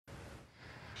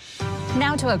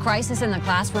Now to a crisis in the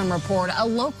classroom report. A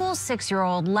local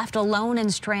 6-year-old left alone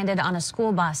and stranded on a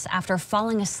school bus after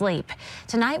falling asleep.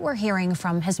 Tonight we're hearing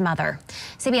from his mother.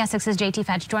 CBS 6's JT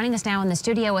Fetch joining us now in the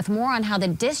studio with more on how the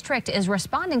district is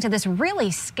responding to this really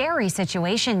scary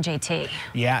situation, JT.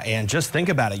 Yeah, and just think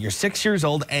about it. You're 6 years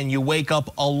old and you wake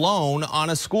up alone on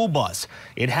a school bus.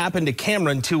 It happened to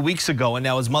Cameron 2 weeks ago, and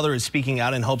now his mother is speaking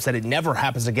out in hopes that it never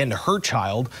happens again to her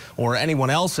child or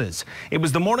anyone else's. It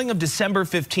was the morning of December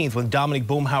 15th when Dominique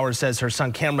Boomhower says her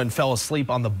son Cameron fell asleep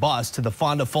on the bus to the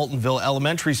Fonda-Fultonville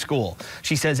Elementary School.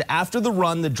 She says after the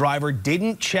run, the driver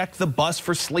didn't check the bus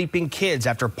for sleeping kids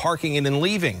after parking it and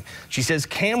leaving. She says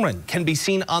Cameron can be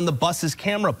seen on the bus's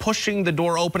camera pushing the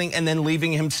door opening and then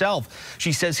leaving himself.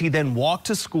 She says he then walked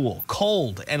to school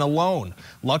cold and alone.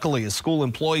 Luckily, a school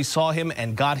employee saw him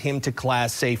and got him to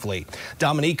class safely.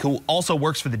 Dominique, who also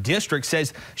works for the district,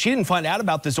 says she didn't find out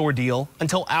about this ordeal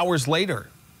until hours later.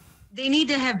 They need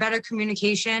to have better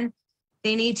communication.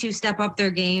 They need to step up their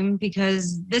game,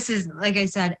 because this is, like I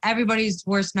said, everybody's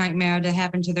worst nightmare to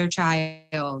happen to their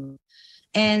child.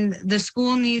 And the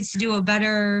school needs to do a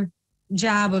better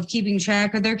job of keeping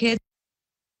track of their kids.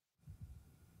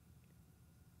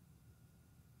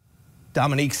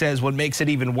 Dominique says what makes it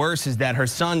even worse is that her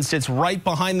son sits right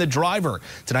behind the driver.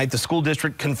 Tonight, the school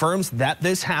district confirms that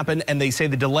this happened, and they say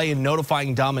the delay in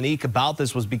notifying Dominique about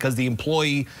this was because the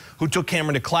employee who took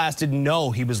Cameron to class didn't know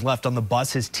he was left on the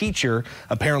bus. His teacher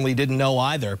apparently didn't know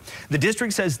either. The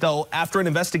district says, though, after an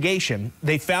investigation,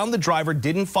 they found the driver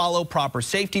didn't follow proper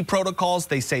safety protocols.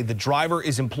 They say the driver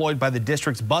is employed by the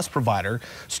district's bus provider,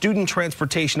 Student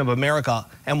Transportation of America,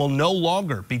 and will no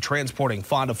longer be transporting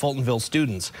Fonda-Fultonville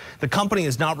students. The company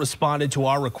has not responded to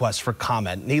our request for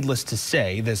comment. Needless to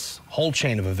say, this whole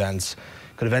chain of events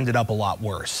could have ended up a lot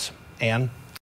worse. Ann?